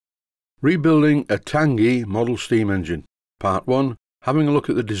Rebuilding a Tangye model steam engine. Part 1. Having a look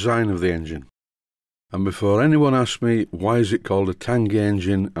at the design of the engine. And before anyone asks me why is it called a Tangye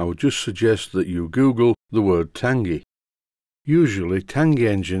engine, I would just suggest that you Google the word Tangye. Usually Tangye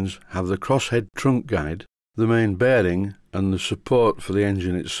engines have the crosshead trunk guide, the main bearing and the support for the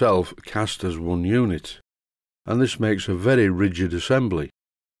engine itself cast as one unit, and this makes a very rigid assembly.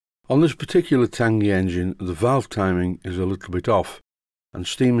 On this particular Tangye engine, the valve timing is a little bit off, and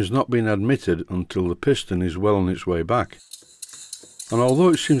steam is not being admitted until the piston is well on its way back. And although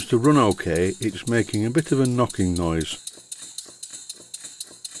it seems to run okay, it's making a bit of a knocking noise.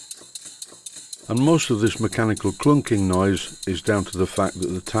 And most of this mechanical clunking noise is down to the fact that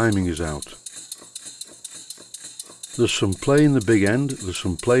the timing is out. There's some play in the big end, there's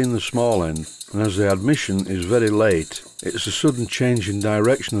some play in the small end, and as the admission is very late, it's a sudden change in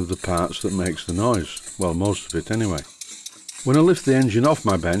direction of the parts that makes the noise. Well, most of it anyway. When I lift the engine off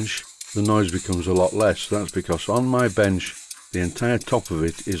my bench, the noise becomes a lot less. That's because on my bench, the entire top of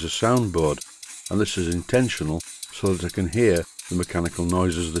it is a soundboard, and this is intentional so that I can hear the mechanical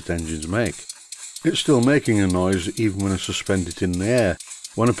noises that engines make. It's still making a noise even when I suspend it in the air.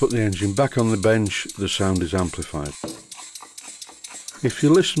 When I put the engine back on the bench, the sound is amplified. If you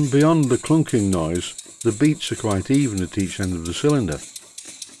listen beyond the clunking noise, the beats are quite even at each end of the cylinder.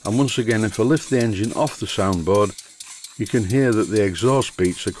 And once again, if I lift the engine off the soundboard, you can hear that the exhaust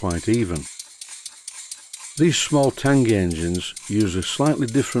beats are quite even. These small Tangye engines use a slightly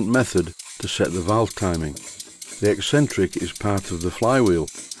different method to set the valve timing. The eccentric is part of the flywheel,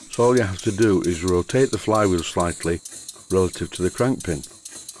 so all you have to do is rotate the flywheel slightly relative to the crank pin.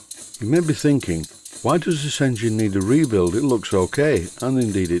 You may be thinking, why does this engine need a rebuild? It looks okay, and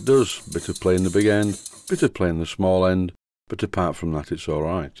indeed it does. Bit of play in the big end, bit of play in the small end, but apart from that it's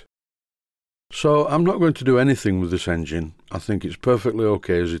alright. So I'm not going to do anything with this engine. I think it's perfectly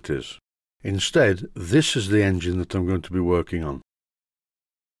okay as it is. Instead, this is the engine that I'm going to be working on.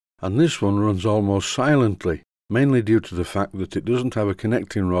 And this one runs almost silently, mainly due to the fact that it doesn't have a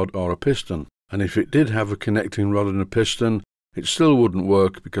connecting rod or a piston. And if it did have a connecting rod and a piston, it still wouldn't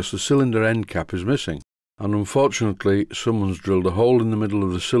work because the cylinder end cap is missing. And unfortunately, someone's drilled a hole in the middle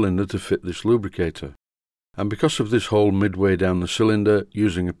of the cylinder to fit this lubricator. And because of this hole midway down the cylinder,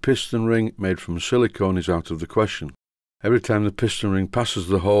 using a piston ring made from silicone is out of the question. Every time the piston ring passes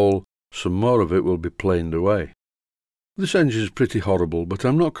the hole, some more of it will be planed away. This engine is pretty horrible, but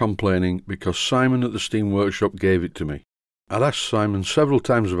I'm not complaining because Simon at the Steam Workshop gave it to me. I'd asked Simon several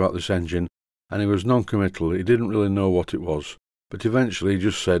times about this engine, and he was non-committal. He didn't really know what it was, but eventually he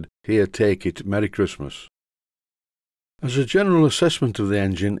just said, "Here, take it, Merry Christmas." As a general assessment of the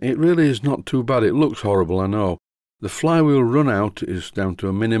engine, it really is not too bad. It looks horrible, I know. The flywheel run out is down to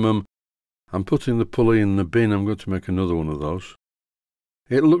a minimum. I'm putting the pulley in the bin. I'm going to make another one of those.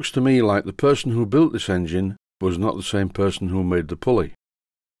 It looks to me like the person who built this engine was not the same person who made the pulley.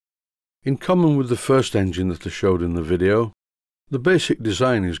 In common with the first engine that I showed in the video, the basic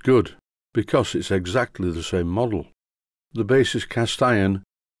design is good because it's exactly the same model. The base is cast iron,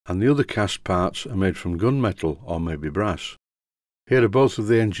 and the other cast parts are made from gunmetal or maybe brass. Here are both of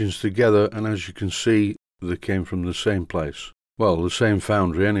the engines together, and as you can see, they came from the same place. Well, the same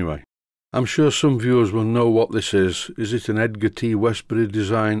foundry anyway. I'm sure some viewers will know what this is. Is it an Edgar T. Westbury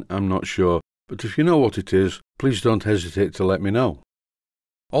design? I'm not sure, but if you know what it is, please don't hesitate to let me know.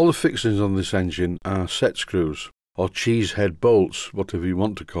 All the fixings on this engine are set screws, or cheese head bolts, whatever you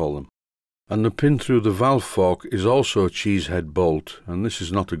want to call them. And the pin through the valve fork is also a cheese head bolt, and this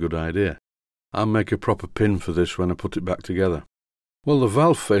is not a good idea. I'll make a proper pin for this when I put it back together. Well, the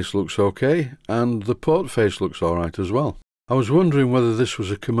valve face looks okay, and the port face looks alright as well. I was wondering whether this was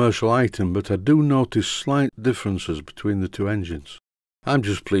a commercial item, but I do notice slight differences between the two engines. I'm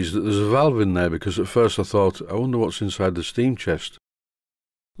just pleased that there's a valve in there, because at first I thought, I wonder what's inside the steam chest.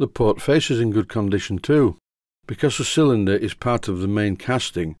 The port face is in good condition too. Because the cylinder is part of the main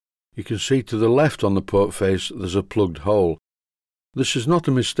casting, you can see to the left on the port face there's a plugged hole. This is not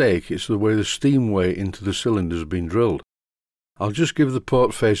a mistake, it's the way the steam way into the cylinder has been drilled. I'll just give the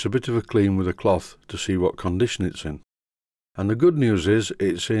port face a bit of a clean with a cloth to see what condition it's in. And the good news is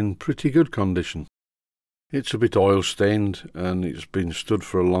it's in pretty good condition. It's a bit oil stained and it's been stood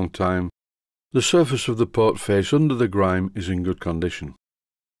for a long time. The surface of the port face under the grime is in good condition.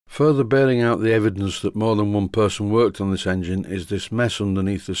 Further bearing out the evidence that more than one person worked on this engine is this mess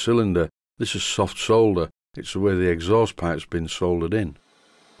underneath the cylinder. This is soft solder. It's the way the exhaust pipe's been soldered in.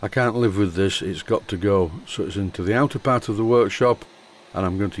 I can't live with this, it's got to go. So it's into the outer part of the workshop, and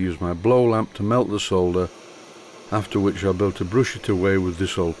I'm going to use my blow lamp to melt the solder, after which I'll be able to brush it away with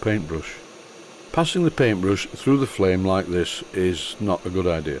this old paintbrush. Passing the paintbrush through the flame like this is not a good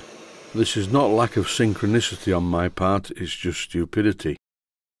idea. This is not lack of synchronicity on my part, it's just stupidity.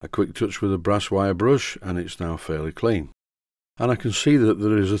 A quick touch with a brass wire brush and it's now fairly clean. And I can see that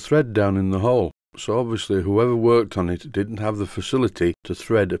there is a thread down in the hole, so obviously whoever worked on it didn't have the facility to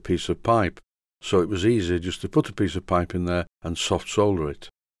thread a piece of pipe, so it was easy just to put a piece of pipe in there and soft solder it.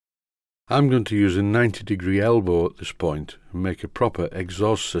 I'm going to use a 90-degree elbow at this point and make a proper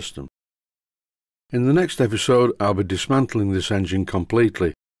exhaust system. In the next episode I'll be dismantling this engine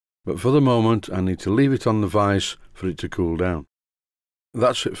completely, but for the moment I need to leave it on the vise for it to cool down.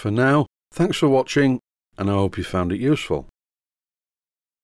 That's it for now. Thanks for watching, and I hope you found it useful.